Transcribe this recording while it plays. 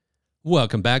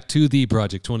Welcome back to the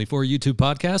Project 24 YouTube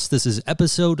podcast. This is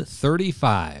episode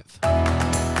 35.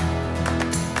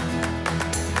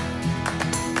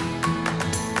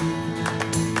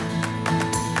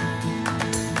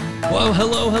 Well,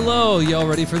 hello. Y'all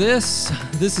ready for this?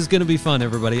 This is going to be fun,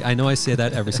 everybody. I know I say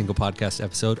that every single podcast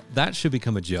episode. That should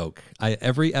become a joke.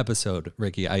 Every episode,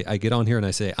 Ricky, I get on here and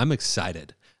I say, I'm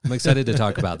excited. I'm excited to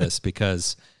talk about this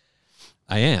because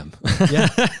I am. Yeah.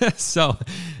 So,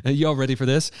 you all ready for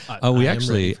this? We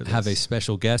actually have a this.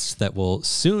 special guest that will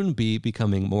soon be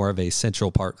becoming more of a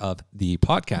central part of the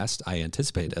podcast. I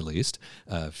anticipate, at least,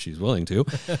 if she's willing to.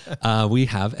 We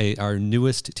have our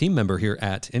newest team member here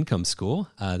at Income School.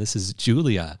 This is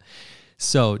Julia.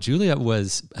 So Julia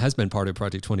has been part of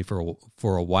Project 24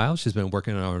 for a while. She's been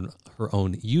working on her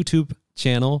own YouTube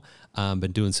channel,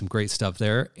 been doing some great stuff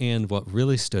there. And what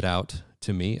really stood out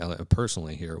to me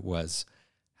personally here was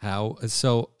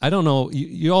so I don't know,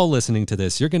 you all listening to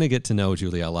this, you're going to get to know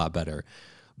Julia a lot better.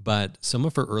 But some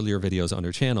of her earlier videos on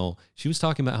her channel, she was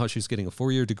talking about how she was getting a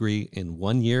 4-year degree in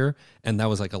 1 year. And that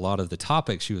was like a lot of the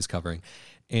topics she was covering.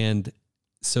 And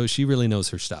so she really knows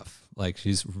her stuff. Like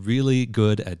she's really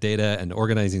good at data and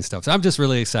organizing stuff. So I'm just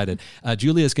really excited.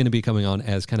 Julia is going to be coming on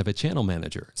as kind of a channel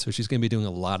manager. So she's going to be doing a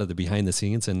lot of the behind the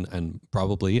scenes and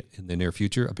probably in the near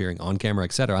future appearing on camera,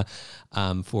 etc.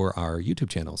 For our YouTube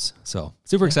channels. So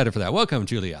super excited for that. Welcome,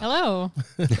 Julia. Hello.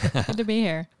 Good to be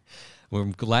here. We're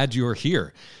glad you're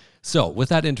here. So with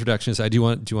that introduction, do you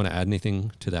want to add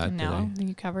anything to that? No,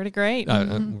 you covered it great.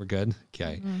 We're good.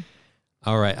 Okay. Mm-hmm.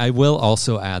 All right. I will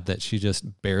also add that she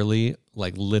just barely,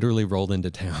 literally rolled into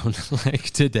town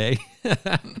today.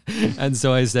 And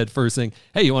so I said first thing,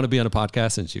 hey, you want to be on a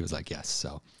podcast? And she was like, yes.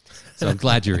 So I'm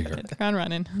glad you're here. Hit the ground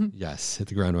running. Yes, hit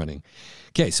the ground running.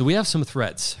 Okay. So we have some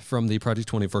threads from the Project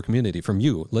 24 community, from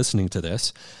you listening to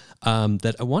this,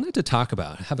 that I wanted to talk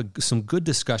about, have some good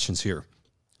discussions here.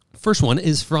 First one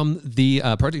is from the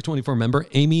Project 24 member,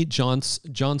 Amy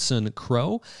Johnson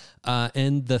Crow.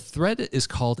 And the thread is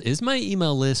called, "Is my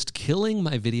email list killing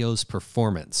my video's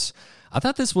performance?" I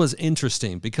thought this was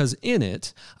interesting because in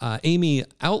it, Amy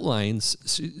outlines,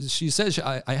 she says,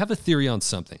 I have a theory on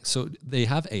something. So she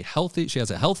has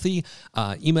a healthy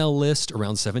email list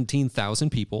around 17,000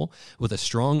 people with a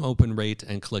strong open rate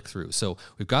and click-through. So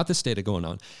we've got this data going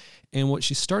on. And what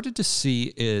she started to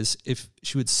see is if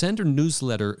she would send her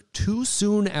newsletter too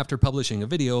soon after publishing a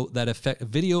video, that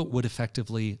video would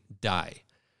effectively die.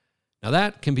 Now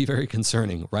that can be very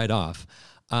concerning right off.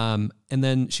 And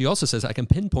then she also says, I can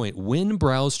pinpoint when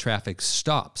browse traffic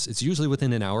stops. It's usually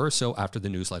within an hour or so after the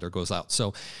newsletter goes out.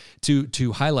 So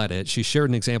to highlight it, she shared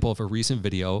an example of a recent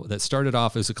video that started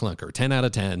off as a clunker, 10 out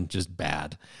of 10, just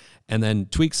bad. And then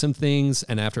tweaked some things,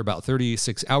 and after about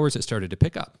 36 hours, it started to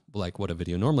pick up, like what a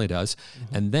video normally does.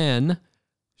 Mm-hmm. And then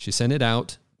she sent it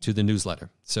out to the newsletter.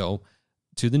 So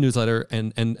to the newsletter,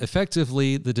 and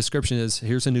effectively the description is,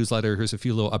 here's a newsletter, here's a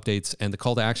few little updates, and the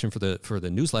call to action for the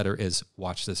newsletter is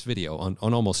watch this video on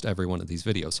almost every one of these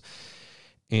videos.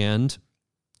 And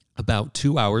about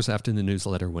 2 hours after the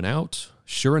newsletter went out,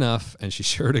 sure enough, and she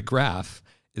shared a graph,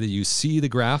 you see the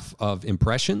graph of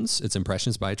impressions. It's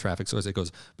impressions by traffic source. It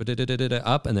goes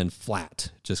up and then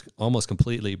flat, just almost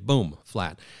completely, boom,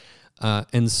 flat.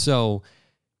 And so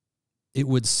it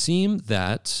would seem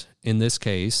that in this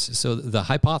case, so the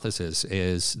hypothesis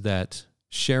is that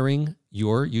sharing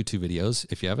your YouTube videos,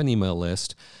 if you have an email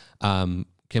list, can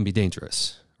be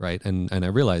dangerous, right? And I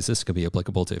realize this could be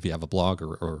applicable to if you have a blog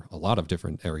or a lot of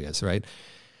different areas, right?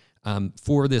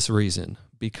 For this reason,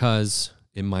 because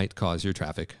it might cause your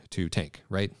traffic to tank,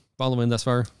 right? Following thus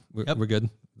far? We're good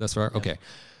thus far? Yep. Okay.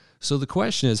 So the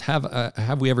question is,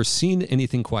 have we ever seen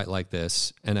anything quite like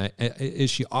this? And is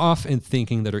she off in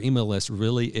thinking that her email list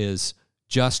really is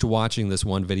just watching this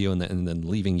one video and then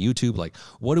leaving YouTube? Like,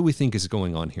 what do we think is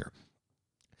going on here?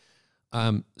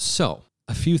 So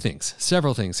a few things,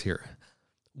 several things here.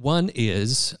 One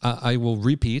is, I will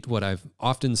repeat what I've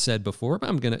often said before,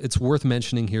 but it's worth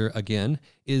mentioning here again,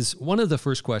 is one of the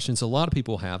first questions a lot of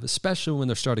people have, especially when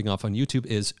they're starting off on YouTube,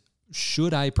 is,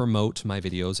 should I promote my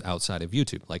videos outside of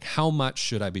YouTube? Like, how much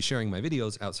should I be sharing my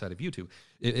videos outside of YouTube?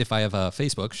 If I have a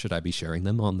Facebook, should I be sharing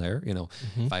them on there?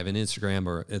 If I have an Instagram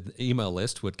or an email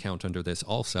list would count under this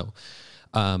also.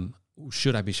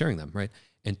 Should I be sharing them, right?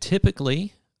 And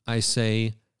typically I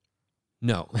say,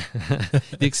 no.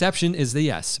 The exception is the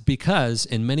yes, because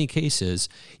in many cases,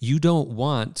 you don't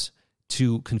want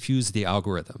to confuse the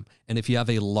algorithm. And if you have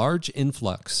a large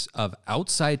influx of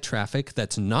outside traffic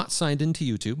that's not signed into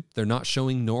YouTube, they're not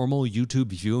showing normal YouTube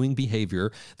viewing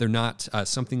behavior, they're not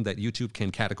something that YouTube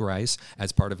can categorize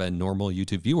as part of a normal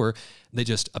YouTube viewer, they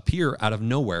just appear out of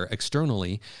nowhere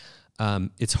externally,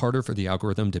 it's harder for the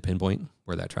algorithm to pinpoint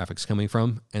where that traffic's coming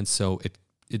from. And so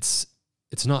it's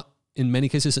not, in many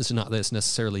cases, it's not that it's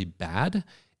necessarily bad.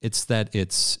 It's that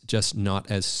it's just not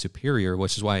as superior,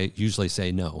 which is why I usually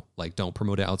say no, like don't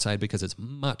promote it outside, because it's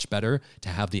much better to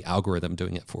have the algorithm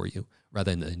doing it for you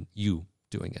rather than you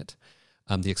doing it.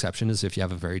 The exception is if you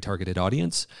have a very targeted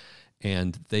audience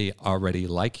and they already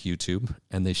like YouTube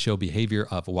and they show behavior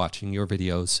of watching your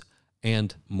videos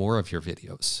and more of your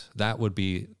videos. That would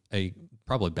be a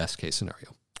probably best case scenario.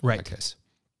 Right. In that case.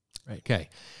 Right. Okay.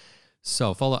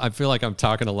 So I feel like I'm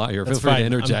talking a lot here. That's Feel free to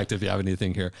fine. interject if you have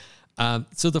anything here.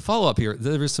 So the follow-up here,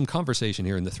 there was some conversation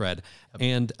here in the thread.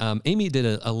 And Amy did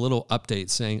a little update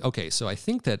saying, okay, so I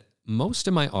think that most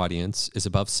of my audience is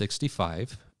above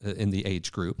 65 in the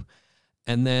age group.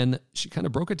 And then she kind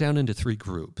of broke it down into 3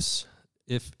 groups.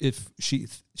 If she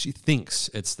thinks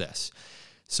it's this.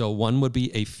 So one would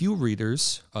be a few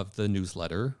readers of the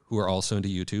newsletter who are also into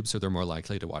YouTube, so they're more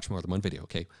likely to watch more than one video.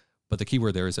 Okay, but the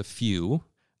keyword there is a few.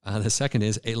 The second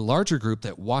is a larger group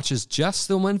that watches just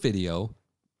the one video,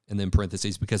 and then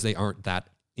parentheses, because they aren't that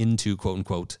into quote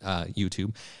unquote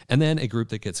YouTube. And then a group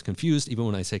that gets confused. Even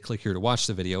when I say click here to watch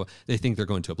the video, they think they're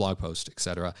going to a blog post,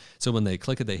 etc. So when they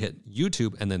click it, they hit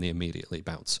YouTube and then they immediately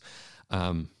bounce.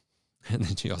 And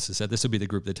then she also said, this would be the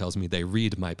group that tells me they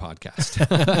read my podcast.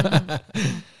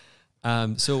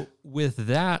 So with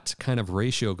that kind of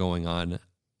ratio going on,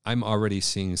 I'm already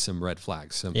seeing some red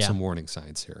flags, some warning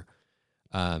signs here.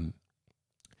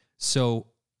 So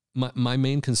my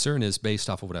main concern is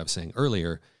based off of what I was saying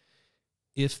earlier.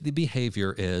 If the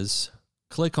behavior is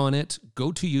click on it,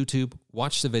 go to YouTube,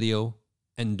 watch the video,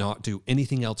 and not do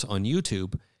anything else on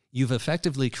YouTube, you've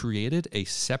effectively created a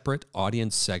separate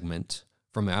audience segment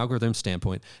from an algorithm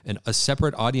standpoint, and a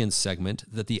separate audience segment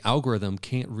that the algorithm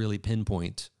can't really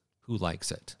pinpoint who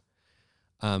likes it.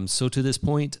 So to this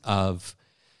point of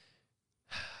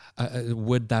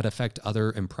would that affect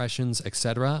other impressions,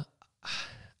 etc.?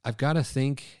 I've got to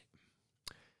think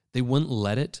they wouldn't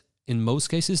let it. In most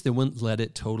cases, they wouldn't let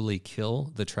it totally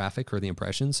kill the traffic or the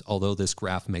impressions, although this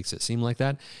graph makes it seem like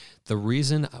that. The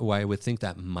reason why I would think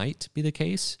that might be the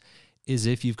case is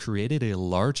if you've created a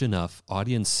large enough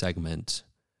audience segment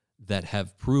that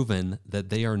have proven that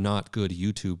they are not good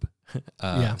YouTube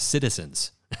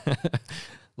citizens.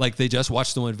 Like they just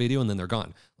watch the one video and then they're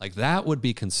gone. Like that would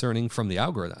be concerning from the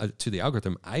algorithm to the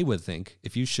algorithm. I would think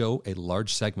if you show a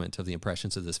large segment of the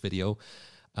impressions of this video,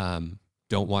 don't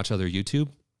watch other YouTube,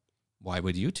 why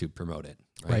would YouTube promote it?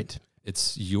 Right.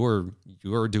 It's you're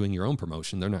doing your own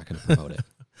promotion. They're not going to promote it.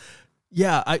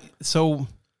 Yeah. So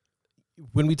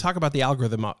when we talk about the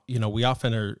algorithm, we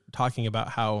often are talking about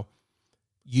how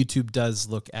YouTube does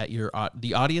look at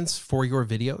the audience for your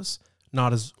videos,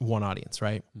 not as one audience,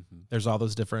 right? Mm-hmm. There's all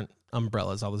those different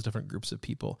umbrellas, all those different groups of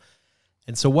people.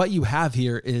 And so what you have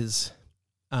here is,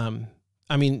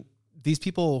 these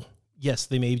people, yes,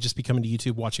 they may just be coming to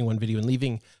YouTube, watching one video and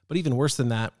leaving, but even worse than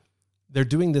that, they're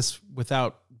doing this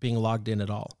without being logged in at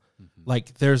all. Mm-hmm.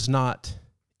 Like there's not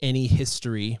any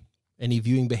history, any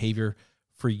viewing behavior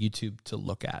for YouTube to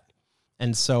look at.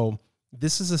 And so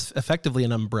this is effectively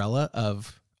an umbrella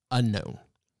of unknown.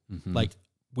 Mm-hmm. Like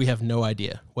we have no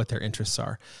idea what their interests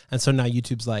are. And so now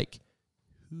YouTube's like,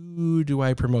 who do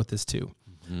I promote this to?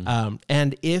 Mm-hmm.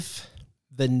 And if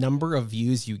the number of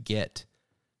views you get,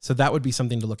 so that would be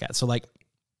something to look at. So like,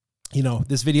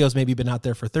 this video has maybe been out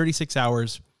there for 36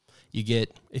 hours. You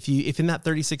get, if in that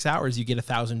 36 hours, you get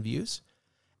 1,000 views,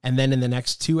 and then in the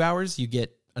next 2 hours, you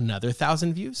get another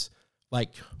 1,000 views. Like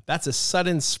that's a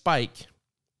sudden spike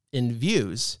in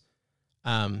views,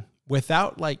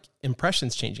 without like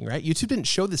impressions changing, right? YouTube didn't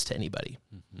show this to anybody.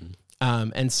 Mm-hmm.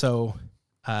 And so,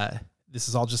 this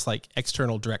is all just like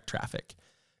external direct traffic.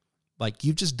 Like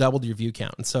you've just doubled your view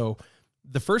count. And so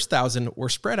the first 1,000 were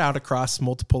spread out across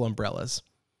multiple umbrellas.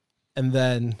 And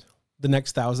then the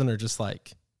next 1,000 are just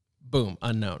like, boom,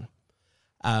 unknown.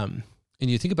 And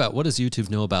you think about what does YouTube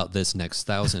know about this next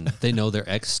 1,000? They know they're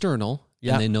external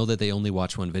and they know that they only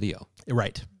watch one video.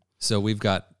 Right. So we've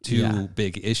got two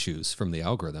big issues from the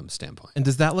algorithm standpoint. And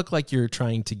does that look like you're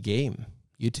trying to game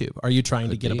YouTube? Are you trying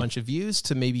to get a bunch of views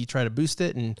to maybe try to boost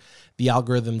it? And the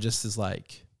algorithm just is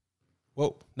like,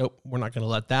 whoa, nope, we're not going to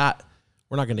let that.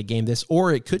 We're not going to game this.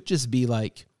 Or it could just be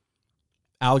like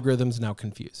algorithm's now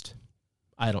confused.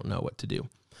 I don't know what to do.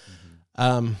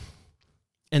 Mm-hmm.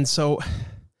 And so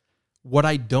what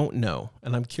I don't know,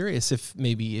 and I'm curious if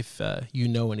you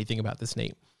know anything about this,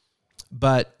 Nate,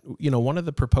 but one of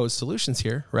the proposed solutions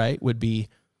here, right, would be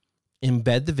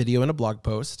embed the video in a blog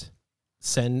post,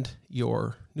 send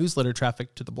your newsletter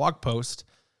traffic to the blog post.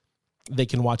 They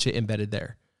can watch it embedded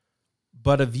there.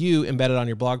 But a view embedded on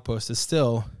your blog post is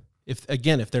still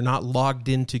if they're not logged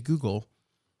into Google,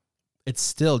 it's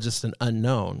still just an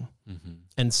unknown. Mm-hmm.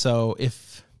 And so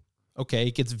if,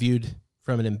 it gets viewed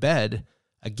from an embed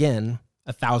again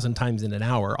 1,000 times in an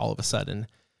hour, all of a sudden,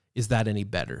 is that any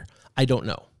better? I don't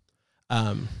know.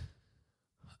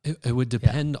 It would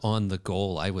depend on the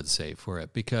goal, I would say, for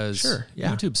it, because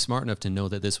YouTube's smart enough to know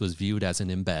that this was viewed as an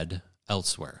embed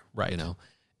elsewhere, right?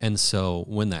 And so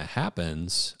when that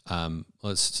happens,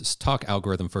 let's just talk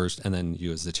algorithm first, and then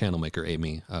you as the channel maker,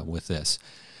 Amy, with this.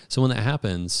 So when that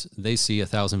happens, they see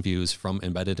 1,000 views from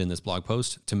embedded in this blog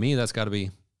post. To me, that's got to be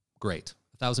great.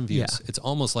 1,000 views. Yeah. It's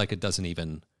almost like it doesn't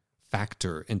even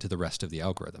factor into the rest of the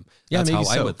algorithm. That's maybe how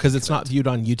so, because it's not viewed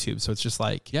on YouTube. So it's just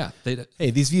like,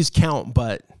 hey, these views count,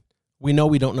 but we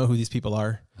don't know who these people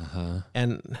are.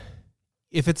 And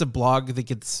if it's a blog that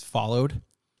gets followed,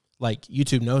 like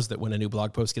YouTube knows that when a new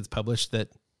blog post gets published, that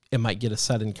it might get a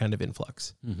sudden kind of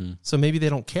influx. Mm-hmm. So maybe they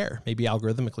don't care. Maybe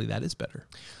algorithmically that is better.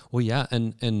 Well, yeah.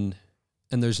 And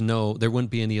there wouldn't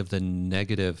be any of the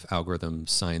negative algorithm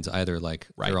signs either. Like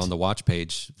they're on the watch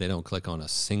page, they don't click on a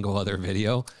single other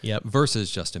video versus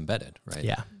just embedded, right?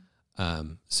 Yeah.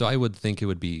 So I would think it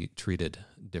would be treated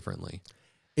differently.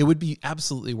 It would be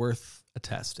absolutely worth a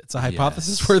test. It's a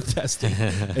hypothesis worth testing.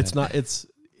 It's not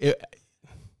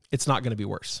going to be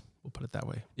worse. We'll put it that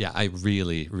way. Yeah, I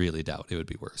really, really doubt it would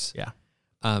be worse. Yeah.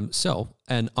 So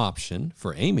an option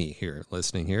for Amy here,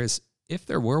 listening here, is if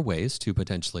there were ways to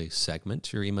potentially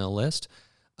segment your email list,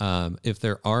 if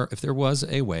there was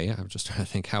a way, I'm just trying to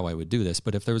think how I would do this,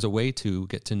 but if there was a way to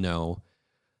get to know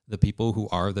the people who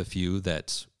are the few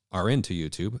that are into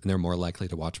YouTube and they're more likely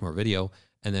to watch more video,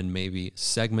 and then maybe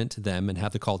segment them and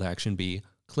have the call to action be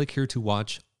click here to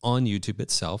watch on YouTube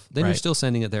itself, then you're still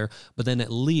sending it there, but then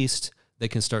at least they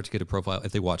can start to get a profile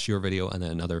if they watch your video and then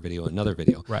another video, another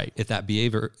video. Right. If that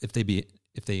behavior, if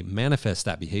they manifest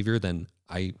that behavior, then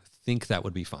I think that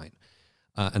would be fine.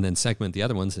 And then segment the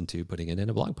other ones into putting it in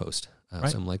a blog post,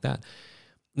 something like that.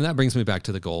 And that brings me back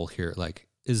to the goal here. Like,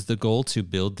 is the goal to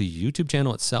build the YouTube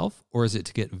channel itself, or is it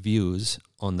to get views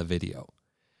on the video?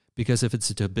 Because if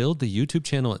it's to build the YouTube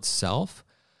channel itself,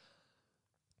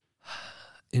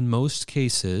 in most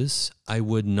cases, I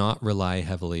would not rely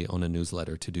heavily on a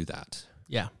newsletter to do that.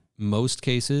 Yeah. Most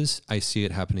cases, I see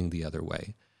it happening the other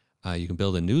way. You can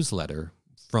build a newsletter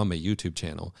from a YouTube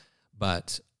channel,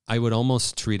 but I would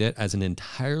almost treat it as an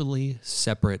entirely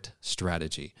separate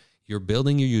strategy. You're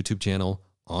building your YouTube channel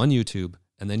on YouTube,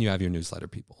 and then you have your newsletter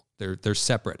people. They're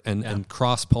separate and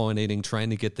cross-pollinating, trying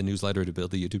to get the newsletter to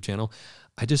build the YouTube channel.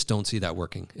 I just don't see that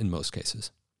working in most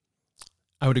cases.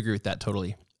 I would agree with that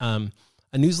totally.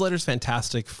 A newsletter is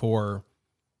fantastic for,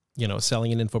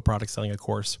 selling an info product, selling a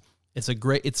course.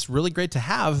 It's really great to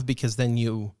have because then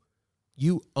you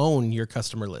own your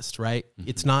customer list, right? Mm-hmm.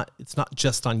 It's not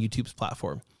just on YouTube's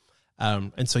platform.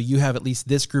 And so you have at least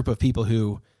this group of people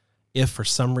who, if for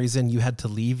some reason you had to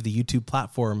leave the YouTube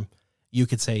platform, you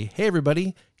could say, hey,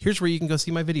 everybody, here's where you can go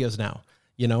see my videos now.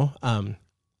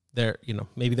 They're,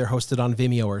 maybe they're hosted on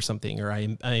Vimeo or something, or I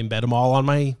embed them all on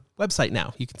my website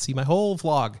now. You can see my whole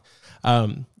vlog.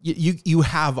 You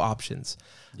have options.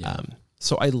 Yeah.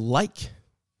 So I like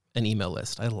an email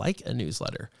list. I like a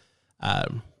newsletter,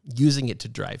 using it to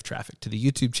drive traffic to the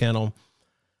YouTube channel.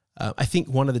 I think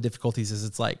one of the difficulties is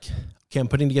it's like, okay, I'm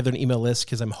putting together an email list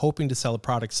because I'm hoping to sell a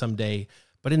product someday.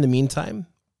 But in the meantime,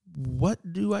 what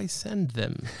do I send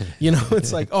them?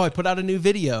 It's like, I put out a new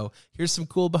video. Here's some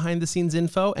cool behind the scenes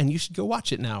info and you should go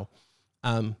watch it now.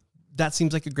 That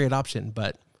seems like a great option,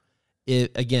 but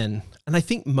again, and I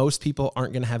think most people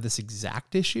aren't going to have this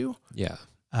exact issue. Yeah.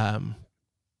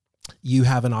 You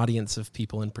have an audience of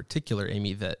people in particular,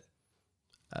 Amy, that,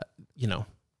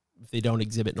 if they don't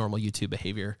exhibit normal YouTube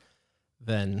behavior,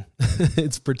 then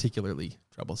it's particularly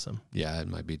troublesome. Yeah, it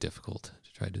might be difficult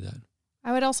to try to do that.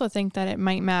 I would also think that it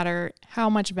might matter how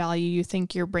much value you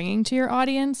think you're bringing to your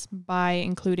audience by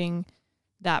including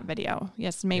that video.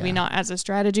 Yes, maybe not as a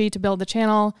strategy to build the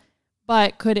channel,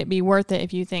 but could it be worth it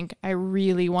if you think I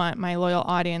really want my loyal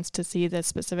audience to see this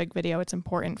specific video? It's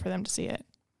important for them to see it.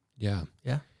 Yeah.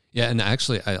 Yeah. Yeah, and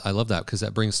actually, I love that because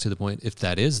that brings to the point, if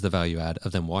that is the value add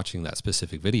of them watching that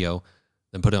specific video,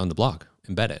 then put it on the blog,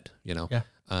 embed it, Yeah.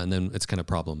 And then it's kind of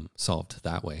problem solved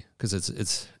that way because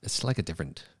it's like a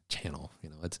different channel,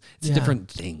 it's a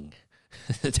different thing,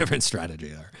 a different strategy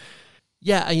there.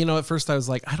 Yeah, at first I was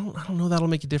like, I don't know that'll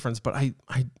make a difference, but I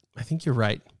think you're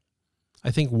right.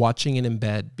 I think watching an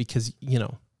embed, because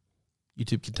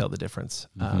YouTube can tell the difference.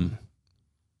 Mm-hmm.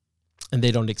 And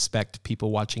they don't expect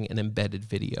people watching an embedded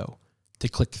video to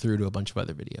click through to a bunch of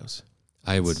other videos.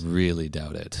 I would really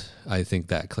doubt it. I think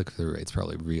that click-through rate's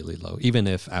probably really low. Even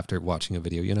if after watching a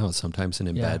video, you know, sometimes in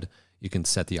embed, you can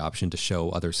set the option to show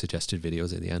other suggested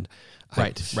videos at the end.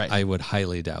 Right. I would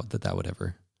highly doubt that would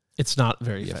ever It's not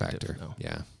very be a effective. factor. No.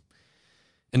 Yeah.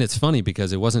 And it's funny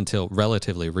because it wasn't until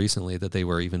relatively recently that they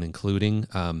were even including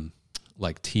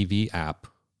like TV app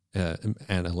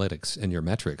analytics in your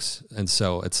metrics. And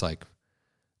so it's like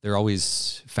they're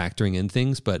always factoring in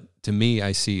things. But to me,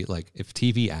 I see like if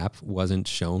TV app wasn't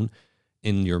shown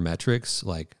in your metrics,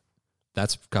 like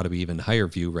that's got to be even higher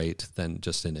view rate than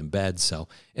just an embed. So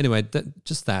anyway,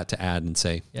 just that to add and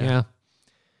say, yeah,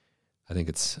 I think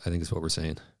it's what we're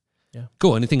saying. Yeah.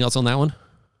 Cool. Anything else on that one?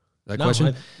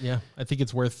 Question? I think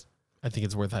it's worth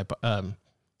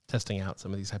testing out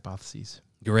some of these hypotheses.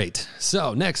 Great.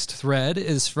 So next thread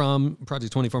is from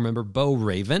Project 24 member Bo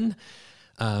Raven,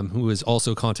 who is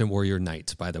also Content Warrior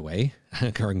Knight, by the way.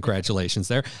 Congratulations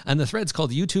there. And the thread's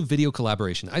called YouTube Video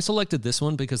Collaboration. I selected this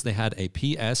one because they had a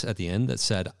PS at the end that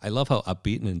said, I love how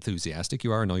upbeat and enthusiastic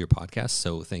you are in all your podcasts,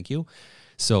 so thank you.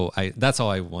 So that's all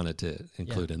I wanted to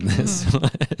include in this.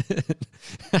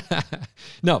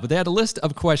 No, but they had a list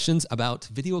of questions about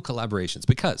video collaborations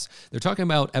because they're talking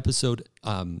about episode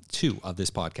 2 of this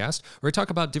podcast, where we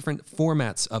talk about different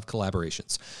formats of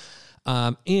collaborations.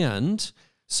 And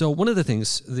so one of the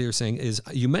things they're saying is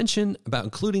you mentioned about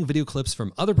including video clips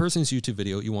from other person's YouTube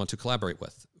video you want to collaborate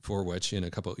with, for which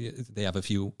they have a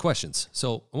few questions.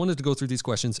 So I wanted to go through these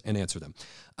questions and answer them.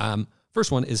 First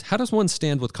one is, how does one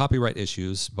stand with copyright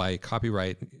issues by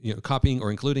copying or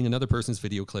including another person's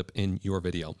video clip in your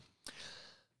video?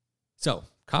 So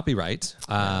copyright,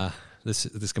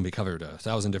 this can be covered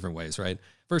 1,000 different ways, right?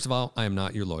 First of all, I am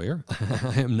not your lawyer.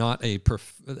 I am not a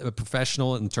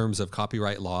professional in terms of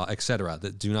copyright law, etc.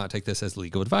 That do not take this as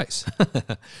legal advice.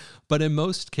 But in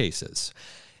most cases,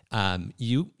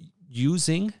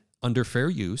 using under fair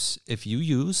use, if you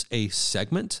use a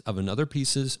segment of another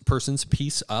person's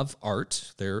piece of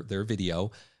art, their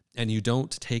video, and you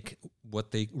don't take what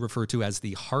they refer to as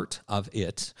the heart of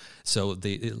it, so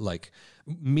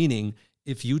meaning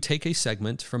if you take a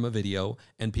segment from a video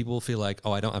and people feel like,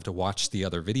 oh, I don't have to watch the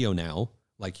other video now,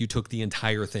 like you took the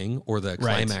entire thing or the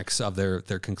climax of their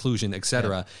conclusion,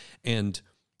 etc., and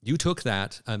you took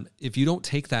that, if you don't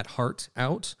take that heart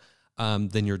out,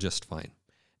 then you're just fine.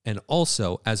 And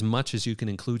also, as much as you can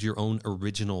include your own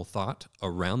original thought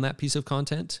around that piece of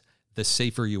content, the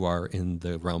safer you are in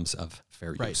the realms of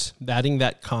fair use. Adding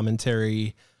that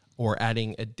commentary or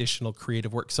adding additional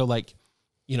creative work. So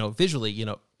visually,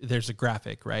 there's a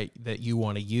graphic, right, that you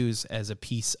want to use as a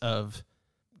piece of,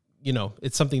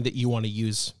 it's something that you want to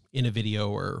use in a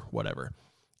video or whatever.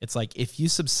 It's like if you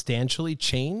substantially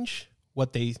change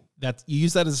you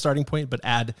use that as a starting point, but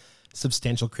add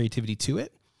substantial creativity to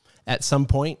it, at some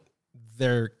point,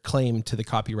 their claim to the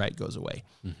copyright goes away.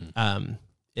 Mm-hmm.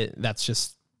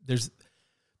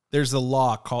 There's a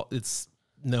law it's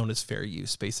known as fair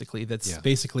use, basically. That's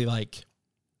basically like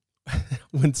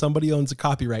when somebody owns a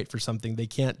copyright for something, they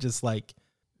can't just like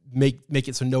make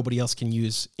it so nobody else can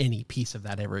use any piece of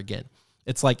that ever again.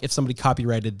 It's like if somebody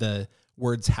copyrighted the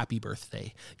words happy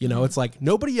birthday, it's like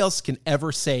nobody else can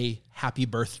ever say happy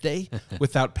birthday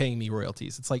without paying me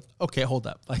royalties. It's like, okay, hold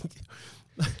up. Like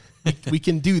we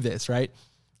can do this, right?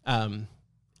 And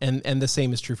the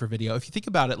same is true for video. If you think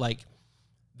about it, like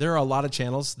there are a lot of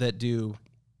channels that do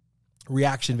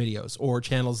reaction videos or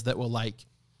channels that will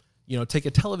take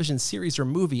a television series or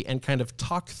movie and kind of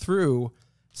talk through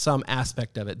some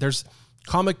aspect of it. There's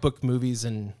comic book movies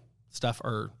and stuff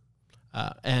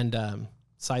and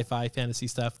sci-fi fantasy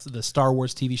stuff, the Star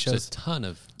Wars TV shows. There's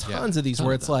tons of these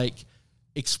where it's like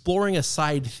exploring a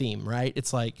side theme, right?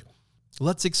 It's like,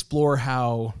 let's explore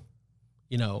how,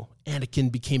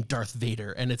 Anakin became Darth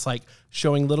Vader. And it's like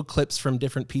showing little clips from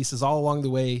different pieces all along the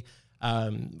way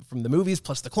from the movies,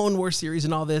 plus the Clone Wars series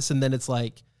and all this. And then it's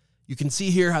like, you can see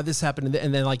here how this happened.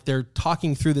 And then like they're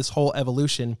talking through this whole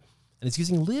evolution and it's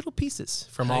using little pieces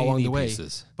from all along the way.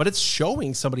 But it's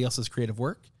showing somebody else's creative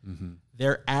work. Mm-hmm.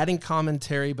 They're adding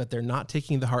commentary, but they're not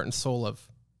taking the heart and soul of,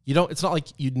 it's not like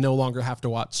you no longer have to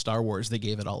watch Star Wars. They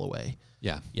gave it all away.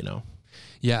 Yeah.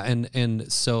 Yeah.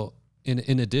 And so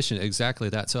in addition, exactly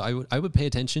that. So I would pay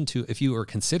attention to, if you are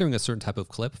considering a certain type of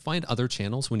clip, find other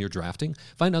channels when you're drafting,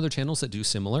 find other channels that do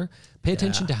similar, pay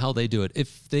attention to how they do it.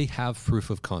 If they have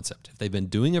proof of concept, if they've been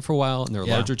doing it for a while and they're a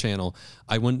larger channel,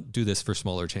 I wouldn't do this for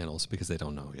smaller channels because they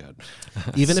don't know yet.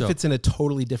 Even if it's in a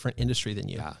totally different industry than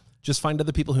you. Yeah. Just find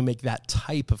other people who make that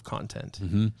type of content.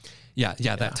 Mm-hmm. Yeah,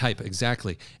 that type,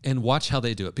 exactly. And watch how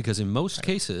they do it, because in most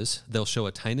cases, they'll show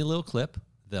a tiny little clip,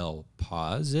 they'll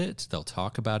pause it, they'll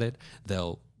talk about it,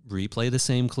 they'll replay the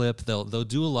same clip. They'll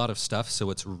do a lot of stuff, so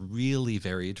it's really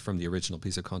varied from the original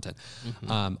piece of content.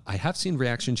 I have seen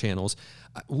reaction channels.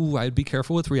 I'd be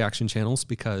careful with reaction channels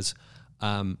because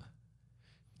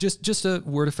just a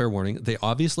word of fair warning, they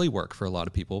obviously work for a lot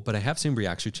of people, but I have seen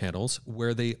reaction channels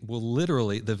where they will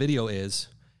literally, the video is,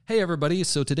 hey everybody,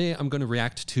 so today I'm going to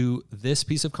react to this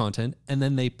piece of content, and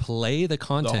then they play the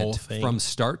content from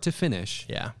start to finish.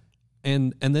 Yeah.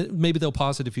 And then maybe they'll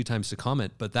pause it a few times to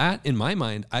comment, but that, in my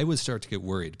mind, I would start to get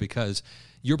worried because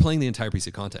you're playing the entire piece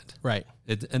of content. Right.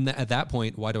 At that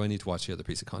point, why do I need to watch the other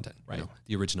piece of content? Right. You know,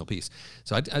 the original piece.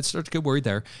 So I'd start to get worried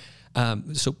there.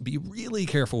 So be really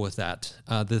careful with that.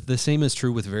 The same is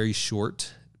true with very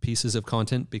short pieces of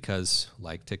content because,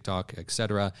 like TikTok,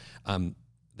 etc.,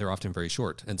 they're often very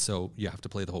short, and so you have to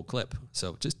play the whole clip.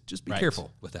 So just be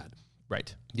careful with that.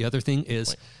 Right. The other thing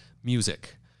is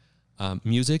music.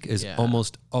 Music is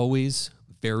almost always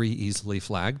very easily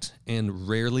flagged, and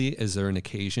rarely is there an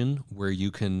occasion where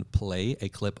you can play a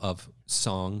clip of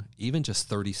song, even just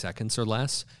 30 seconds or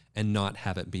less, and not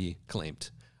have it be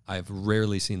claimed. I've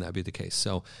rarely seen that be the case.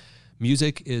 So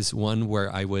music is one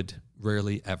where I would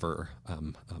rarely ever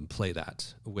play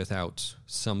that without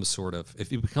some sort of,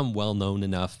 if you become well known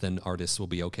enough, then artists will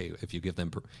be okay if you give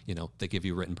them, they give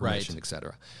you written permission,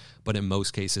 etc. But in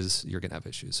most cases, you're going to have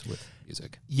issues with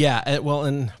music. Yeah. Well,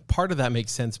 and part of that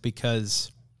makes sense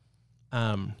because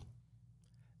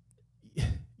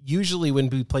usually when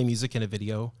we play music in a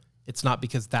video, it's not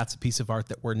because that's a piece of art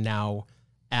that we're now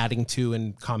adding to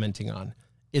and commenting on.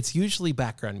 It's usually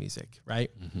background music, right?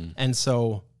 Mm-hmm. And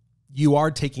so you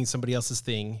are taking somebody else's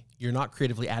thing. You're not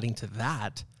creatively adding to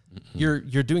that. Mm-hmm.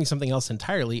 You're doing something else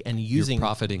entirely and using you're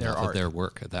profiting off art. of their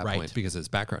work at that point because it's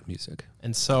background music.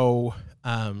 And so,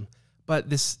 but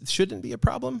this shouldn't be a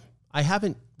problem. I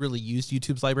haven't really used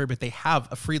YouTube's library, but they have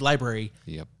a free library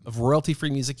of royalty-free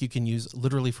music you can use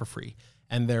literally for free.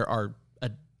 And there are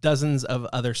dozens of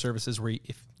other services where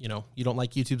if you don't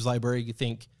like YouTube's library, you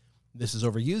think this is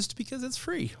overused because it's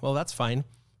free. Well, that's fine.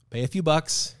 Pay a few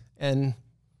bucks and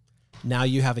now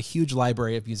you have a huge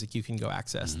library of music you can go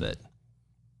access that,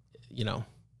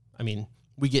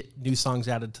 we get new songs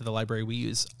added to the library we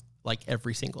use like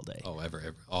every single day. Oh,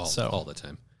 all the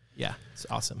time. Yeah, it's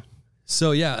awesome.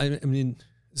 So yeah, I mean,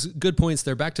 good points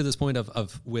there. Back to this point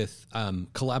of with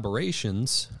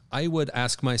collaborations, I would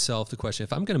ask myself the question,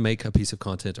 if I'm going to make a piece of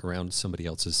content around somebody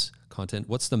else's content,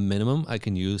 what's the minimum I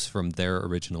can use from their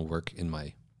original work in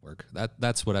my work?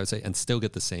 That's what I would say, and still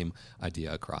get the same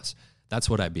idea across. That's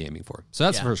what I'd be aiming for. So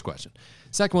that's the first question.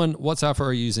 Second one, what software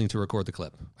are you using to record the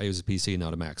clip? I use a PC,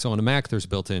 not a Mac. So on a Mac, there's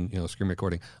built-in, screen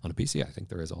recording. On a PC, I think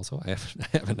there is also. I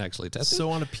haven't actually tested.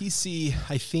 So on a PC,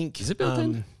 I think is it built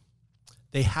in?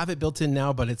 They have it built in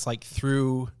now, but it's like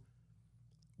through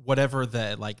whatever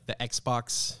the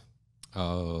Xbox.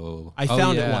 Oh, I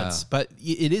found it once, but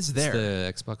it is there.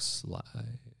 It's the Xbox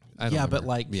Live.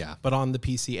 But on the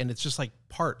PC, and it's just like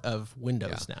part of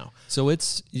Windows now. So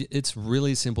it's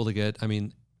really simple to get. I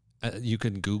mean, you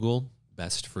can Google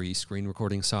best free screen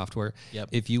recording software. Yep.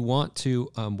 If you want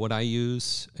to, what I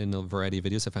use in a variety of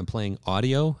videos, if I'm playing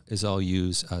audio, is I'll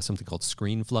use something called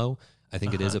ScreenFlow. I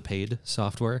think it is a paid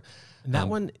software. And that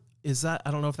one, is that,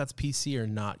 I don't know if that's PC or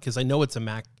not, because I know it's a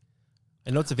Mac.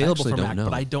 I know it's available for Mac,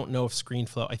 but I don't know if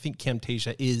ScreenFlow, I think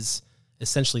Camtasia is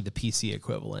essentially the PC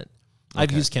equivalent. Okay.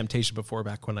 I've used Camtasia before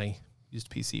back when I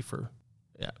used PC for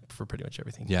pretty much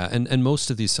everything. Yeah, and most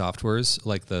of these softwares,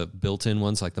 like the built-in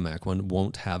ones, like the Mac one,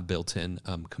 won't have built-in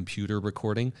computer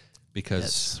recording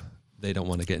because they don't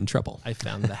want to get in trouble. I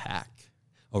found the hack.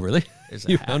 Oh, really?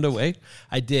 You found a way?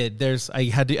 I did. I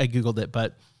Googled it,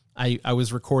 but I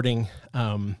was recording.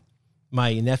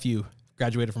 My nephew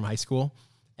graduated from high school,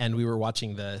 and we were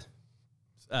watching they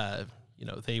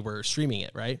were streaming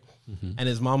it, right? Mm-hmm. And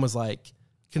his mom was like,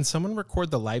 "Can someone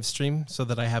record the live stream so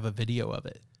that I have a video of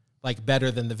it, like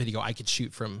better than the video I could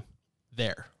shoot from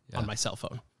there on my cell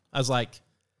phone?" I was like,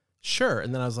 "Sure."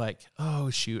 And then I was like, "Oh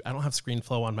shoot, I don't have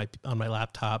ScreenFlow on my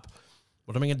laptop.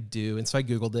 What am I going to do?" And so I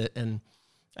Googled it, and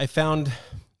I found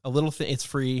a little thing. It's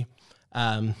free.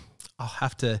 I'll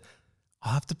have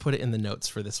to put it in the notes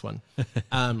for this one.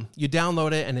 You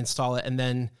download it and install it, and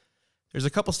then there's a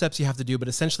couple steps you have to do. But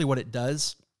essentially, what it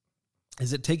does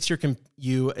is it takes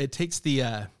it takes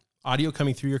the audio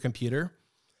coming through your computer,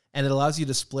 and it allows you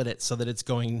to split it so that it's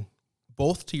going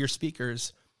both to your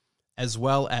speakers as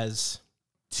well as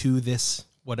to this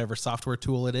whatever software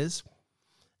tool it is,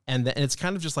 and it's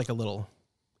kind of just like a little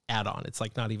add-on. It's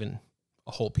like not even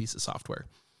a whole piece of software.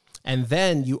 And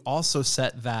then you also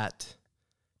set that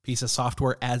piece of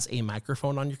software as a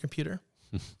microphone on your computer.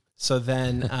 So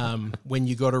then when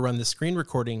you go to run the screen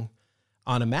recording,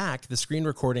 On a Mac, the screen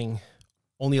recording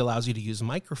only allows you to use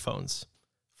microphones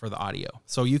for the audio.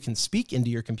 So you can speak into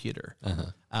your computer,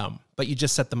 but you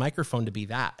just set the microphone to be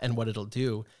that. And what it'll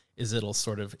do is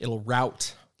it'll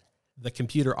route the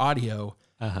computer audio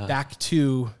back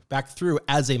through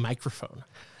as a microphone,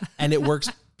 and it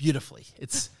works beautifully.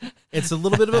 It's a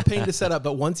little bit of a pain to set up,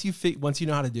 but once you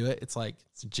know how to do it, it's like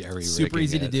super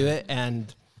easy to do it.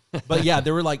 But yeah,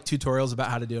 there were like tutorials about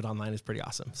how to do it online. It's pretty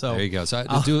awesome. So there you go. So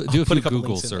do a few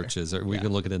Google searches, or we can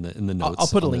look at it in the notes. I'll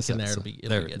put a link in there. It'll be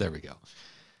good. There we go.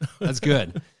 That's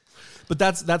good. But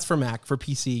that's for Mac. For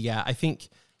PC, yeah, I think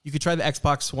you could try the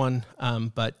Xbox one,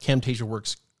 but Camtasia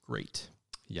works great.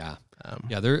 Yeah,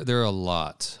 there are a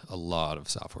lot of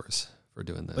softwares for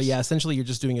doing this. But yeah, essentially you're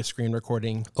just doing a screen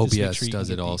recording. OBS does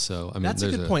it also. I mean, that's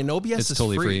a good point. OBS is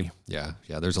totally free. Yeah.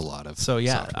 There's a lot of. So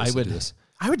yeah, I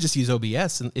would just use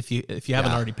OBS, and if you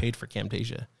haven't already paid for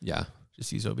Camtasia,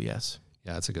 just use OBS.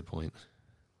 Yeah, that's a good point.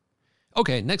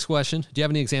 Okay, next question. Do you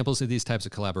have any examples of these types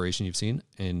of collaboration you've seen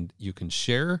and you can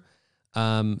share?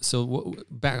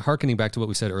 Harkening back to what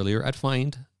we said earlier, I'd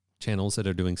find channels that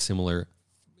are doing similar,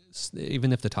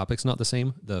 even if the topic's not the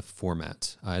same, the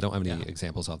format. I don't have any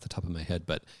examples off the top of my head,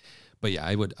 but yeah,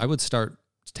 I would start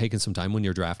taking some time when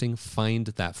you're drafting, find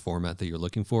that format that you're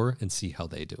looking for and see how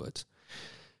they do it.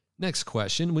 Next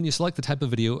question. When you select the type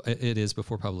of video it is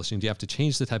before publishing, do you have to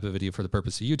change the type of video for the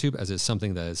purpose of YouTube as it's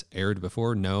something that has aired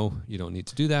before? No, you don't need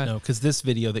to do that. No, because this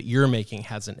video that you're making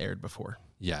hasn't aired before.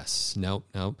 Yes. No.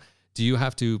 Do you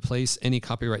have to place any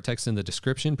copyright text in the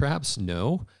description? Perhaps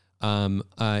no.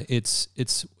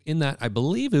 It's in that, I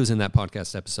believe it was in that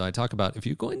podcast episode. I talk about if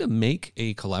you're going to make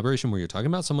a collaboration where you're talking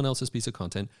about someone else's piece of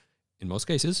content, in most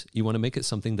cases, you want to make it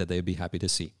something that they'd be happy to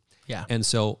see. Yeah. And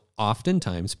so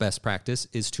oftentimes best practice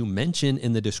is to mention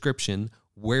in the description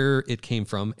where it came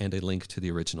from and a link to the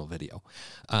original video.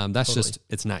 That's just,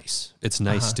 it's nice. It's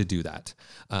nice to do that.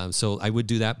 So I would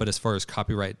do that. But as far as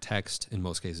copyright text, in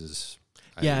most cases,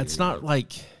 it's not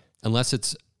like, unless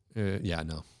it's,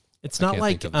 no. It's not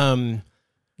like, when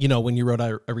you wrote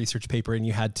a research paper and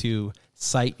you had to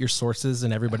cite your sources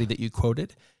and everybody that you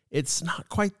quoted, it's not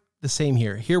quite the same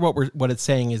here. Here, what it's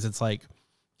saying is it's like,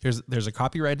 there's a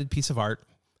copyrighted piece of art,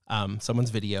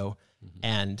 someone's video,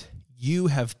 and you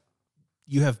have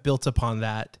built upon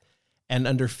that, and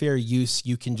under fair use,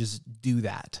 you can just do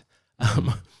that.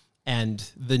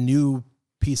 And the new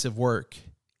piece of work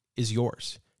is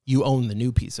yours. You own the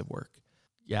new piece of work.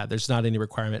 Yeah, there's not any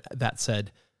requirement. That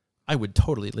said, I would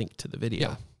totally link to the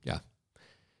video. Yeah.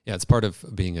 It's part of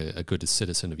being a good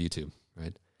citizen of YouTube,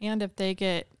 right? And if they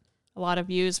get a lot of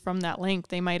views from that link,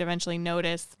 they might eventually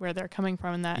notice where they're coming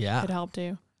from, and that could help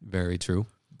too. Very true.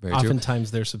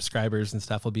 Oftentimes their subscribers and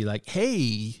stuff will be like,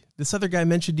 hey, this other guy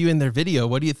mentioned you in their video.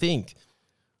 What do you think?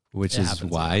 Which is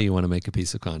why you want to make a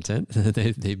piece of content that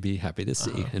they'd be happy to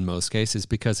see in most cases,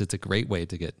 because it's a great way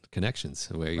to get connections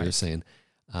where you're saying,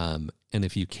 and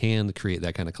if you can create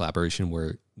that kind of collaboration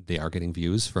where they are getting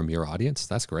views from your audience,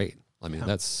 that's great. I mean,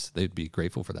 they'd be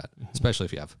grateful for that, especially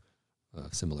if you have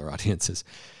similar audiences.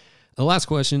 The last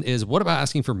question is, what about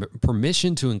asking for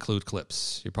permission to include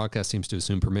clips? Your podcast seems to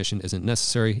assume permission isn't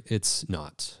necessary. It's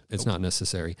not. It's not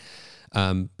necessary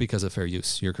because of fair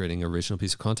use. You're creating an original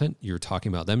piece of content. You're talking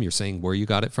about them. You're saying where you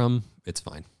got it from. It's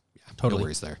fine. Yeah, totally. No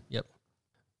worries there. Yep.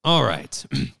 All right.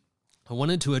 I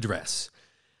wanted to address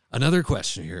another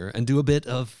question here and do a bit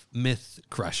of myth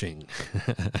crushing.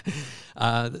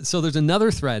 So there's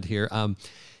another thread here.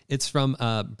 It's from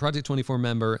Project 24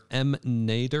 member M.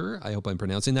 Nader. I hope I'm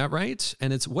pronouncing that right.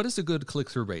 And it's, what is a good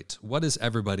click-through rate? What is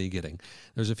everybody getting?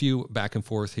 There's a few back and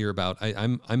forth here about,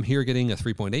 I'm here getting a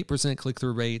 3.8%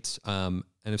 click-through rate. And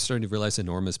I'm starting to realize the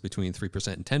norm is between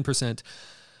 3% and 10%.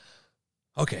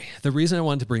 Okay, the reason I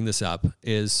wanted to bring this up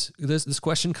is this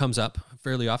question comes up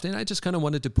fairly often. I just kind of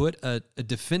wanted to put a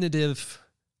definitive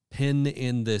pin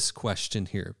in this question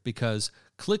here, because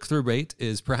click-through rate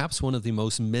is perhaps one of the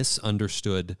most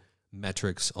misunderstood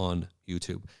metrics on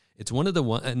YouTube. It's one of the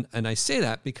and I say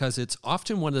that because it's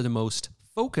often one of the most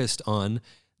focused on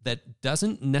that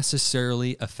doesn't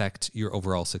necessarily affect your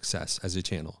overall success as a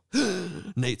channel.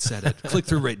 Nate said it.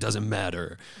 Click-through rate doesn't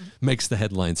matter. Makes the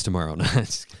headlines tomorrow.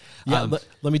 Let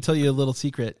me tell you a little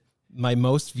secret. My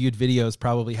most viewed videos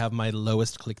probably have my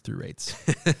lowest click-through rates.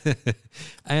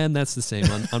 And that's the same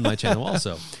on my channel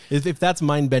also. If that's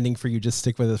mind-bending for you, just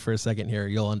stick with us for a second here.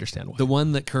 You'll understand why. The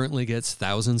one that currently gets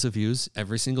thousands of views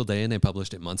every single day, and they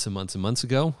published it months and months and months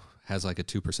ago, has like a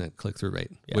 2% click-through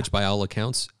rate, which by all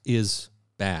accounts is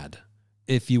bad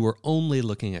if you were only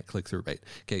looking at click-through rate.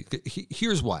 Okay,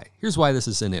 here's why. Here's why this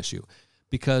is an issue.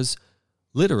 Because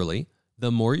literally,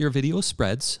 the more your video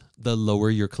spreads, the lower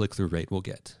your click-through rate will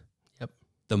get. Yep.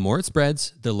 the more it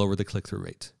spreads, the lower the click-through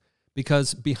rate.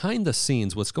 Because behind the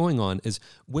scenes, what's going on is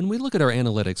when we look at our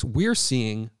analytics, we're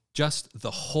seeing just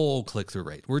the whole click-through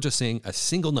rate. We're just seeing a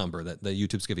single number that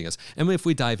YouTube's giving us. And if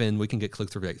we dive in, we can get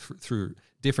click-through rate through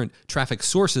different traffic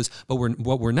sources, but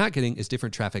what we're not getting is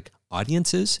different traffic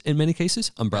audiences in many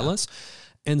cases, umbrellas.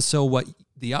 Yeah. And so what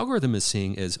the algorithm is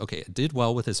seeing is, okay, it did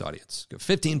well with this audience.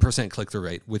 15% click-through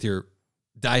rate with your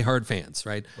diehard fans,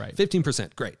 right?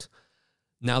 15%, great.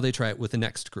 Now they try it with the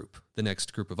next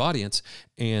group of audience,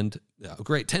 and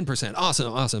great, 10%,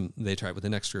 awesome. They try it with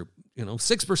the next group,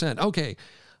 6%, okay.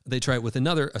 They try it with a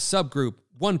subgroup,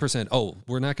 1%. Oh,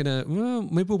 we're not going to,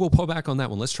 maybe we'll pull back on that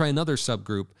one. Let's try another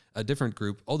subgroup, a different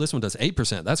group. Oh, this one does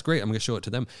 8%. That's great. I'm going to show it to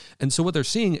them. And so what they're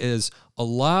seeing is a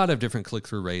lot of different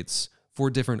click-through rates for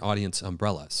different audience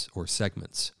umbrellas or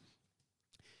segments.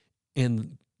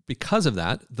 And because of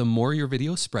that, the more your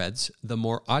video spreads, the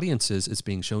more audiences it's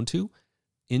being shown to.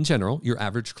 In general, your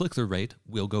average click-through rate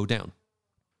will go down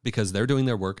because they're doing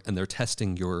their work and they're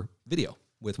testing your video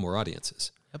with more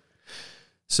audiences. Yep.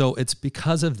 So it's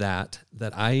because of that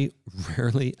I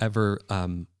rarely ever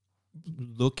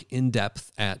look in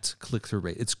depth at click-through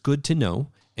rate. It's good to know,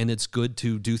 and it's good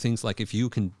to do things like if you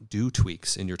can do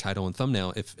tweaks in your title and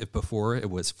thumbnail, if before it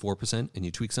was 4% and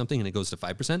you tweak something and it goes to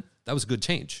 5%, that was a good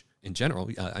change. In general,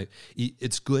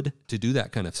 it's good to do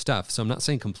that kind of stuff. So I'm not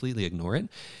saying completely ignore it.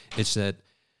 It's that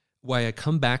why I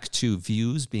come back to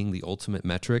views being the ultimate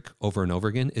metric over and over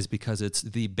again is because it's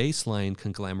the baseline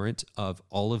conglomerate of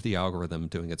all of the algorithm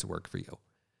doing its work for you.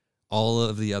 All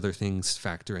of the other things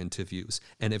factor into views.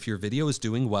 And if your video is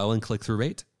doing well in click-through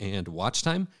rate and watch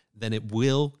time, then it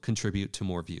will contribute to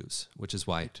more views, which is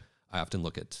why I often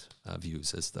look at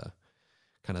views as the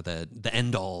kind of the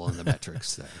end all on the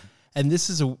metrics there. And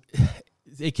this is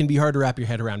it can be hard to wrap your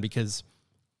head around because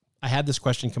I had this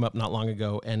question come up not long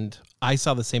ago, and I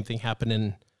saw the same thing happen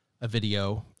in a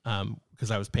video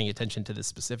because I was paying attention to this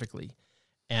specifically.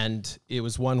 And it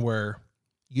was one where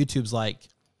YouTube's like,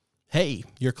 hey,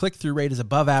 your click-through rate is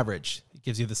above average. It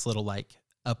gives you this little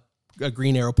a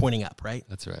green arrow pointing up, right?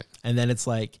 That's right. And then it's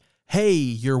like, hey,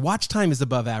 your watch time is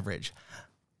above average.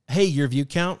 Hey, your view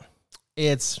count,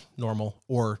 it's normal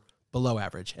or below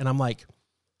average. And I'm like,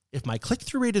 if my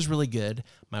click-through rate is really good,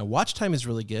 my watch time is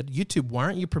really good, YouTube, why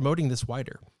aren't you promoting this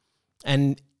wider?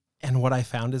 And what I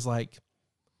found is like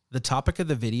the topic of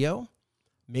the video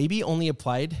maybe only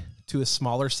applied to a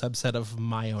smaller subset of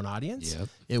my own audience. Yep.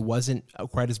 It wasn't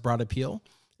quite as broad appeal.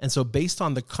 And so based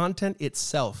on the content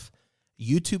itself,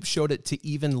 YouTube showed it to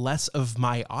even less of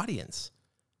my audience.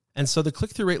 And so the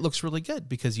click-through rate looks really good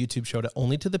because YouTube showed it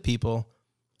only to the people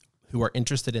who are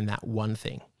interested in that one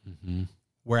thing. Mm-hmm.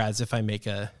 Whereas if I make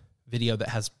a video that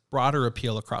has broader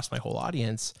appeal across my whole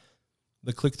audience,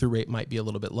 the click-through rate might be a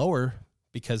little bit lower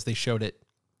because they showed it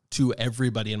to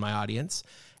everybody in my audience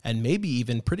and maybe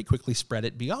even pretty quickly spread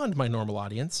it beyond my normal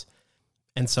audience.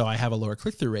 And so I have a lower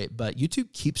click-through rate, but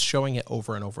YouTube keeps showing it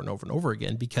over and over and over and over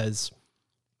again because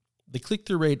the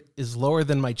click-through rate is lower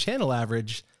than my channel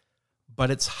average, but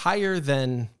it's higher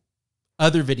than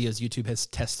other videos YouTube has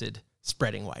tested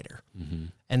spreading wider. Mm-hmm.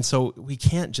 And so we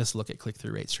can't just look at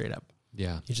click-through rate straight up.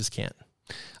 Yeah. You just can't.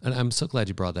 And I'm so glad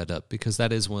you brought that up because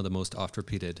that is one of the most oft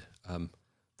repeated.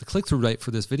 The click-through rate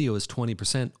for this video is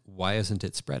 20%. Why isn't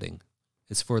it spreading?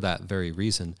 It's for that very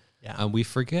reason. Yeah. We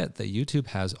forget that YouTube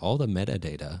has all the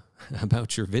metadata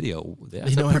about your video. They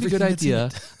have know a pretty good everything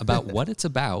idea about what it's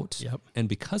about. Yep. And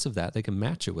because of that, they can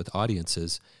match it with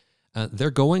audiences.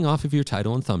 They're going off of your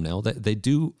title and thumbnail.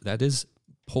 That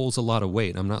pulls a lot of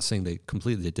weight. I'm not saying they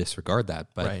completely disregard that,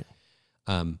 but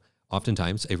right.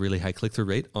 Oftentimes a really high click-through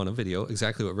rate on a video,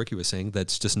 exactly what Ricky was saying,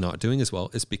 that's just not doing as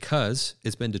well, is because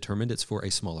it's been determined it's for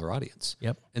a smaller audience.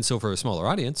 Yep. And so for a smaller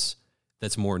audience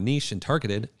that's more niche and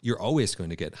targeted, you're always going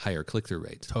to get higher click-through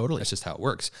rates. Totally. That's just how it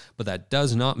works. But that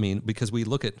does not mean, because we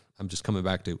look at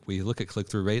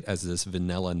click-through rate as this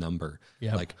vanilla number.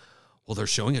 Yep. Like, well, they're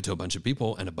showing it to a bunch of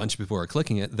people and a bunch of people are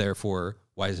clicking it. Therefore,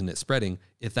 why isn't it spreading?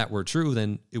 If that were true,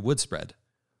 then it would spread.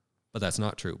 But that's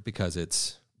not true because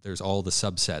there's all the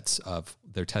subsets of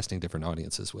they're testing different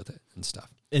audiences with it and stuff.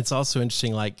 It's also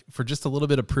interesting, like for just a little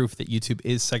bit of proof that YouTube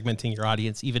is segmenting your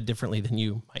audience even differently than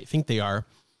you might think they are.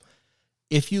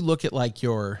 If you look at like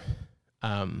your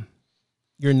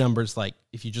numbers, like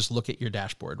if you just look at your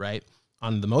dashboard, right?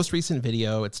 On the most recent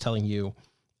video, it's telling you,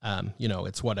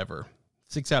 it's whatever,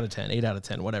 6 out of 10, 8 out of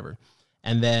 10, whatever.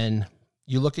 And then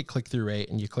you look at click-through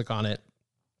rate and you click on it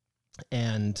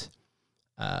and,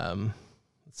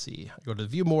 let's see, I go to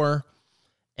view more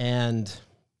and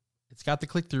it's got the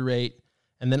click-through rate.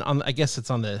 And then I guess it's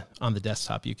on the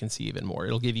desktop, you can see even more.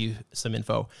 It'll give you some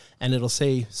info and it'll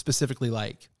say specifically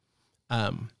like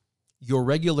your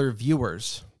regular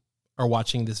viewers are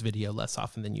watching this video less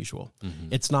often than usual.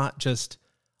 It's not just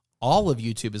all of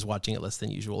YouTube is watching it less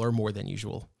than usual or more than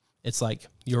usual. It's like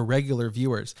your regular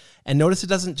viewers. And notice it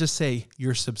doesn't just say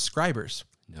your subscribers.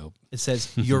 Nope. It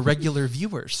says your regular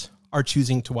viewers are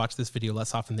choosing to watch this video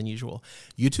less often than usual.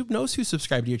 YouTube knows who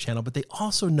subscribed to your channel, but they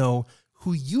also know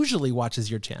who usually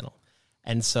watches your channel.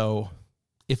 And so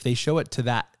if they show it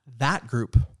to that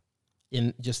group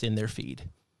in their feed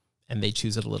and they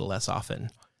choose it a little less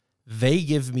often, they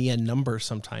give me a number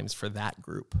sometimes for that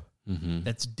group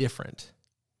that's different.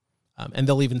 And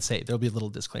they'll even say, there'll be a little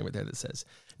disclaimer there that says,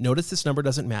 notice this number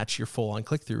doesn't match your full on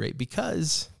click-through rate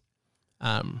because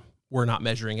we're not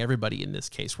measuring everybody in this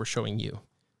case. We're showing you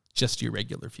just your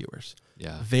regular viewers.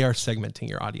 Yeah. They are segmenting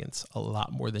your audience a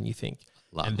lot more than you think.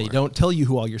 And more. they don't tell you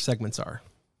who all your segments are.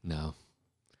 No.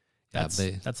 That's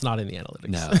not in the analytics.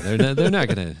 No, they're not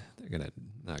gonna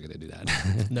do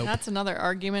that. Nope. That's another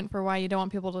argument for why you don't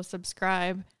want people to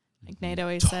subscribe. Like Nate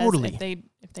always Totally. says,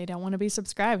 if they don't want to be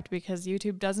subscribed, because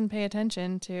YouTube doesn't pay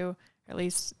attention to, or at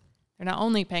least they're not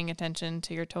only paying attention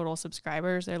to your total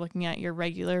subscribers, they're looking at your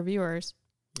regular viewers.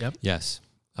 Yep. Yes,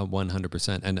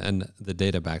 100%. And the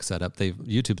data backs that up.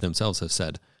 YouTube themselves have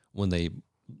said when they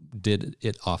did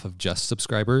it off of just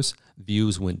subscribers,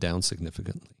 views went down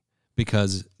significantly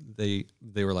because they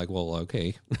were like, well,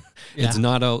 okay, it's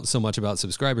not so much about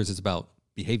subscribers, it's about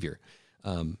behavior.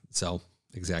 So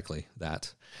exactly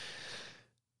that.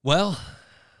 Well,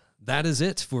 that is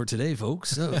it for today,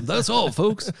 folks. That's all,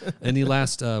 folks. Any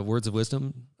last words of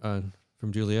wisdom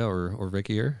from Julia or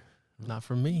Ricky here? Not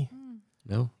from me.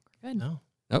 No? Good. No.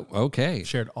 Oh, okay.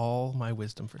 Shared all my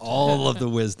wisdom for today. All of the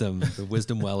wisdom. The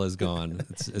wisdom well is gone.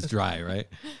 It's dry, right?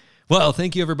 Well,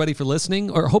 thank you, everybody, for listening,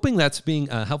 or hoping that's being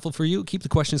helpful for you. Keep the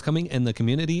questions coming in the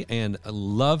community, and I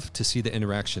love to see the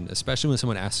interaction, especially when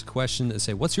someone asks a question and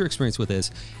say, what's your experience with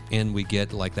this? And we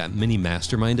get like that mini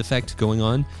mastermind effect going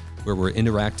on where we're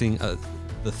interacting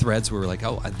the threads where we're like,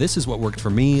 oh, this is what worked for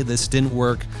me. This didn't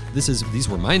work. These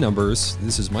were my numbers.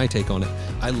 This is my take on it.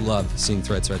 I love seeing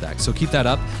threads like that. So keep that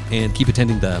up and keep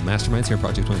attending the masterminds here at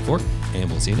Project 24, and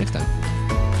we'll see you next time.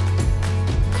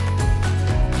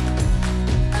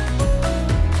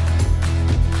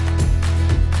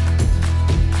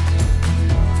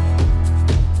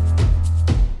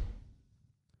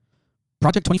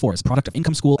 Project 24 is a product of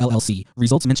Income School, LLC.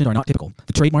 Results mentioned are not typical.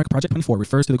 The trademark Project 24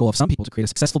 refers to the goal of some people to create a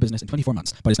successful business in 24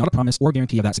 months, but is not a promise or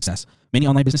guarantee of that success. Many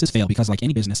online businesses fail because, like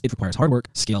any business, it requires hard work,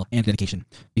 skill, and dedication.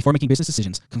 Before making business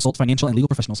decisions, consult financial and legal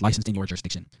professionals licensed in your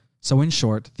jurisdiction. So in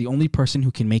short, the only person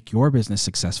who can make your business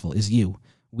successful is you.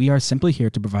 We are simply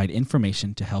here to provide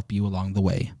information to help you along the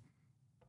way.